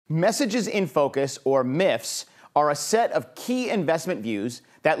Messages in focus, or MIFs, are a set of key investment views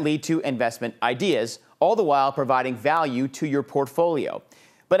that lead to investment ideas, all the while providing value to your portfolio.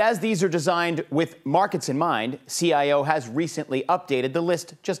 But as these are designed with markets in mind, CIO has recently updated the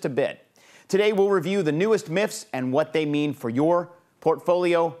list just a bit. Today, we'll review the newest MIFs and what they mean for your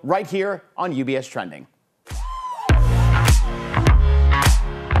portfolio right here on UBS Trending.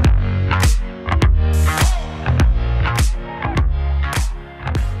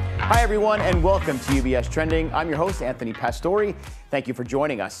 Hi, everyone, and welcome to UBS Trending. I'm your host, Anthony Pastori. Thank you for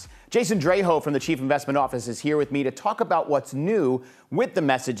joining us. Jason Draho from the Chief Investment Office is here with me to talk about what's new with the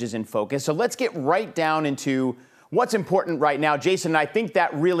messages in focus. So let's get right down into what's important right now. Jason, I think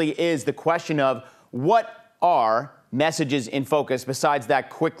that really is the question of what are messages in focus besides that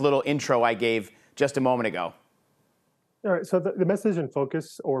quick little intro I gave just a moment ago. All right, so the message in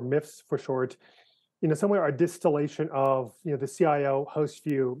focus, or MIFs for short, somewhere are a distillation of the CIO host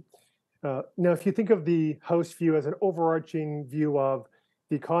view. Now, if you think of the host view as an overarching view of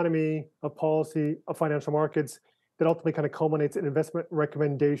the economy, of policy, of financial markets, that ultimately kind of culminates in investment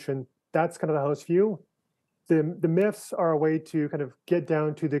recommendation, that's kind of the host view. The MIFs are a way to kind of get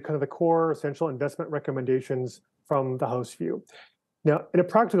down to the kind of the core essential investment recommendations from the host view. Now, in a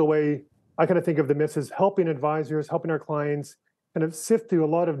practical way, I kind of think of the MIFs as helping advisors, helping our clients kind of sift through a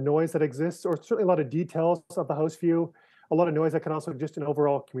lot of noise that exists, or certainly a lot of details of the host view, a lot of noise that can also exist in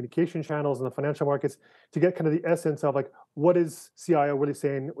overall communication channels in the financial markets, to get kind of the essence of like, what is CIO really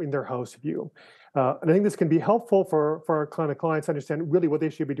saying in their host view? And I think this can be helpful for our kind of clients to understand really what they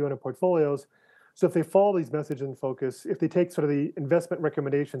should be doing in portfolios. So if they follow these messages in focus, if they take sort of the investment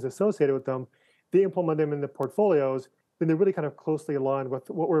recommendations associated with them, they implement them in the portfolios, then they're really kind of closely aligned with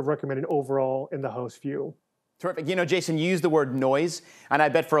what we're recommending overall in the host view. Terrific. Jason, you used the word noise, and I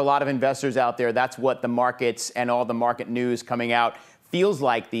bet for a lot of investors out there, that's what the markets and all the market news coming out feels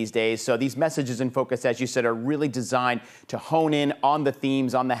like these days. So these messages in focus, as you said, are really designed to hone in on the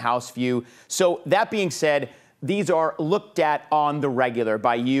themes, on the house view. So that being said, these are looked at on the regular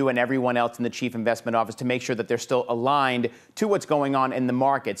by you and everyone else in the Chief Investment Office to make sure that they're still aligned to what's going on in the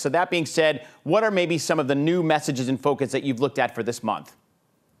market. So that being said, what are maybe some of the new messages in focus that you've looked at for this month?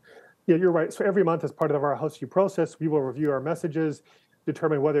 Yeah, you're right. So every month, as part of our host view process, we will review our messages,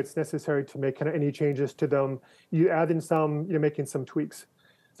 determine whether it's necessary to make kind of any changes to them. You add in some, making some tweaks.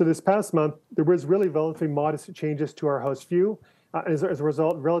 So this past month, there was really relatively modest changes to our host view. As a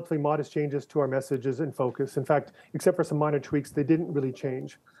result, relatively modest changes to our messages in focus. In fact, except for some minor tweaks, they didn't really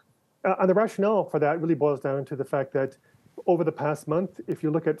change. And the rationale for that really boils down to the fact that over the past month, if you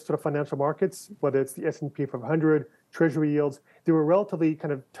look at sort of financial markets, whether it's the S&P 500, Treasury yields, they were relatively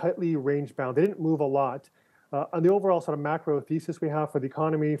kind of tightly range bound. They didn't move a lot. And the overall sort of macro thesis we have for the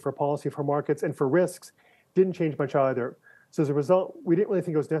economy, for policy, for markets, and for risks didn't change much either. So as a result, we didn't really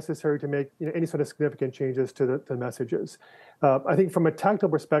think it was necessary to make any sort of significant changes to the messages. I think from a tactical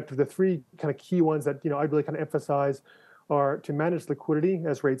perspective, the three kind of key ones that I really kind of emphasize are to manage liquidity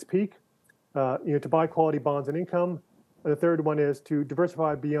as rates peak, to buy quality bonds and income, and the third one is to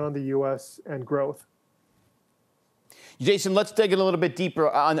diversify beyond the U.S. and growth. Jason, let's dig in a little bit deeper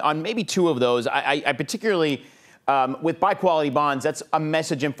on maybe two of those. I particularly, with buy quality bonds, that's a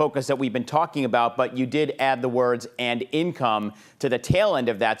message in focus that we've been talking about, but you did add the words and income to the tail end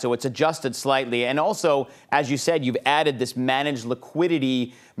of that, so it's adjusted slightly. And also, as you said, you've added this managed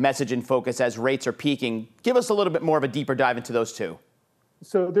liquidity message in focus as rates are peaking. Give us a little bit more of a deeper dive into those two.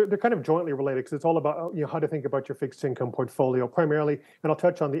 So they're kind of jointly related because it's all about how to think about your fixed income portfolio primarily, and I'll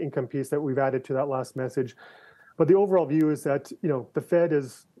touch on the income piece that we've added to that last message. But the overall view is that the Fed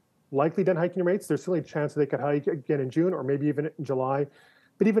is likely done hiking rates. There's certainly a chance that they could hike again in June or maybe even in July.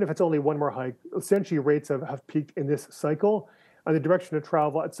 But even if it's only one more hike, essentially rates have peaked in this cycle. And the direction of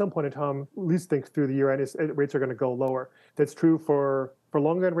travel at some point in time, at least think through the year end, is rates are going to go lower. That's true for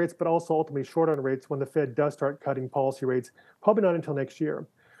longer end rates, but also ultimately shorter end rates when the Fed does start cutting policy rates, probably not until next year.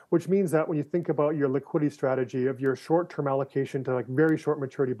 Which means that when you think about your liquidity strategy of your short-term allocation to like very short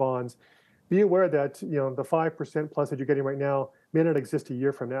maturity bonds, be aware that the 5% plus that you're getting right now may not exist a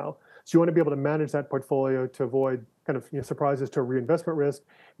year from now. So you want to be able to manage that portfolio to avoid kind of surprises to reinvestment risk.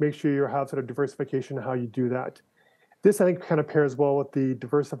 Make sure you have sort of diversification in how you do that. This, I think, kind of pairs well with the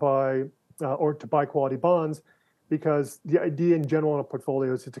diversify or to buy quality bonds, because the idea in general in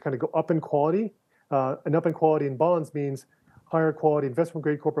portfolios is to kind of go up in quality. And up in quality in bonds means higher quality investment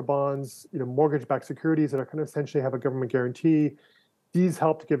grade corporate bonds, mortgage-backed securities that are kind of essentially have a government guarantee. These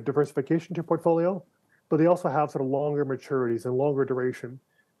help to give diversification to your portfolio, but they also have sort of longer maturities and longer duration,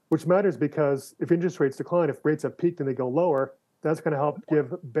 which matters because if interest rates decline, if rates have peaked and they go lower, that's going to help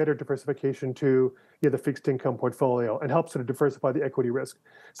give better diversification to the fixed income portfolio and help sort of diversify the equity risk.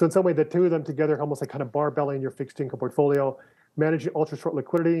 So in some way, the two of them together, almost like kind of barbelling your fixed income portfolio, managing ultra short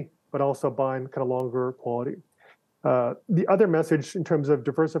liquidity, but also buying kind of longer quality. The other message in terms of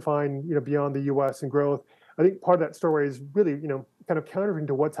diversifying, beyond the U.S. and growth, I think part of that story is really, kind of countering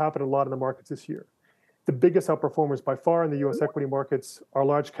to what's happened a lot in the markets this year. The biggest outperformers by far in the U.S. equity markets are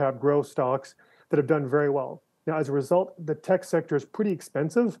large cap growth stocks that have done very well. Now, as a result, the tech sector is pretty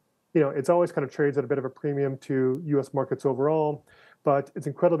expensive. It's always kind of trades at a bit of a premium to U.S. markets overall, but it's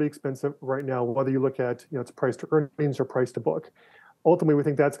incredibly expensive right now, whether you look at, its price to earnings or price to book. Ultimately, we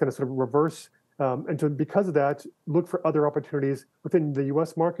think that's going to sort of reverse. Because of that, look for other opportunities within the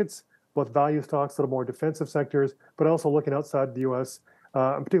U.S. markets, both value stocks, a little more defensive sectors, but also looking outside the U.S.,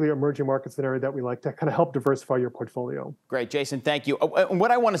 and particularly emerging markets, an area that we like to kind of help diversify your portfolio. Great, Jason, thank you.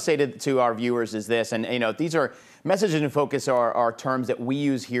 What I want to say to our viewers is this, and these are messages in focus are terms that we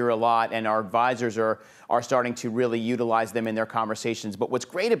use here a lot, and our advisors are starting to really utilize them in their conversations. But what's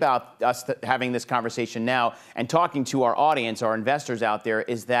great about us having this conversation now and talking to our audience, our investors out there,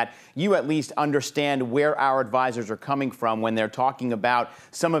 is that you at least understand where our advisors are coming from when they're talking about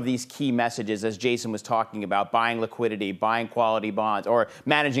some of these key messages, as Jason was talking about, buying liquidity, buying quality bonds, or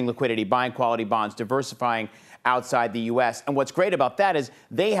managing liquidity, buying quality bonds, diversifying outside the U.S. And what's great about that is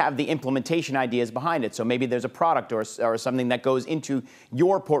they have the implementation ideas behind it. So maybe there's a product or something that goes into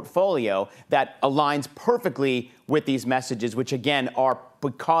your portfolio that aligns perfectly with these messages, which again are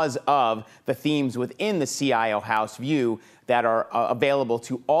because of the themes within the CIO House view that are available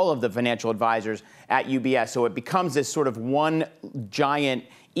to all of the financial advisors at UBS. So it becomes this sort of one giant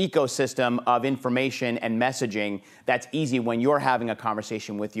ecosystem of information and messaging that's easy when you're having a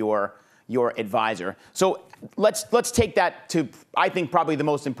conversation with your advisor. So let's take that to, I think, probably the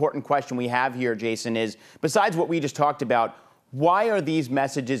most important question we have here, Jason, is besides what we just talked about, why are these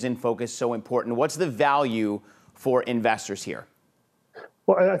messages in focus so important? What's the value for investors here?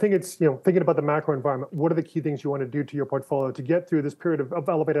 Well, I think it's, thinking about the macro environment, what are the key things you want to do to your portfolio to get through this period of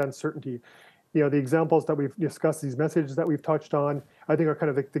elevated uncertainty? The examples that we've discussed, these messages that we've touched on, I think are kind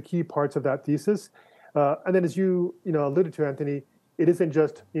of the key parts of that thesis. And then as you alluded to, Anthony, it isn't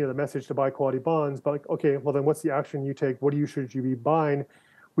just the message to buy quality bonds, but like, okay, well then what's the action you take? What should you be buying?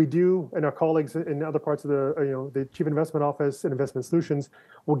 We do, and our colleagues in other parts of the Chief Investment Office and Investment Solutions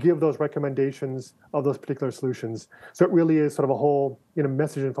will give those recommendations of those particular solutions. So it really is sort of a whole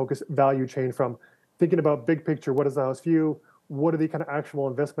message and focus value chain from thinking about big picture, what is the house view? What are the kind of actual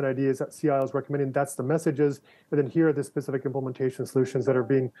investment ideas that CIO is recommending? That's the messages. And then here are the specific implementation solutions that are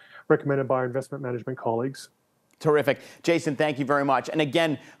being recommended by our investment management colleagues. Terrific. Jason, thank you very much. And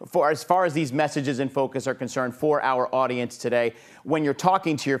again, as far as these messages in focus are concerned for our audience today, when you're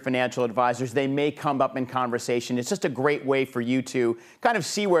talking to your financial advisors, they may come up in conversation. It's just a great way for you to kind of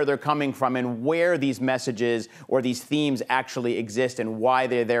see where they're coming from and where these messages or these themes actually exist and why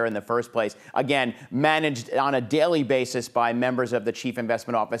they're there in the first place. Again, managed on a daily basis by members of the Chief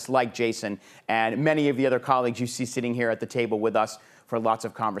Investment Office like Jason and many of the other colleagues you see sitting here at the table with us for lots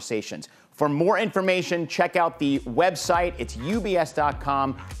of conversations. For more information, check out the website. It's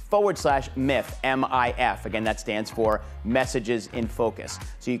ubs.com/MIF, M-I-F. Again, that stands for Messages in Focus.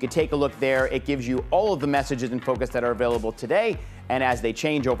 So you can take a look there. It gives you all of the messages in focus that are available today. And as they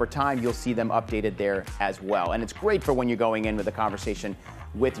change over time, you'll see them updated there as well. And it's great for when you're going in with a conversation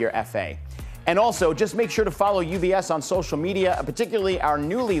with your FA. And also, just make sure to follow UBS on social media, particularly our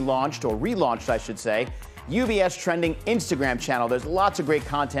newly launched, or relaunched, I should say, UBS Trending Instagram channel. There's lots of great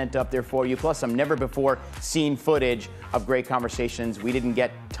content up there for you, plus some never-before-seen footage of great conversations we didn't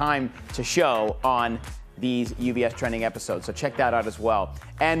get time to show on these UBS Trending episodes. So check that out as well.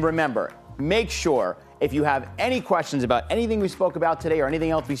 And remember, make sure if you have any questions about anything we spoke about today or anything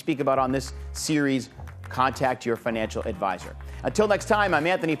else we speak about on this series, contact your financial advisor. Until next time, I'm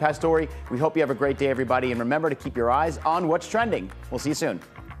Anthony Pastore. We hope you have a great day, everybody. And remember to keep your eyes on what's trending. We'll see you soon.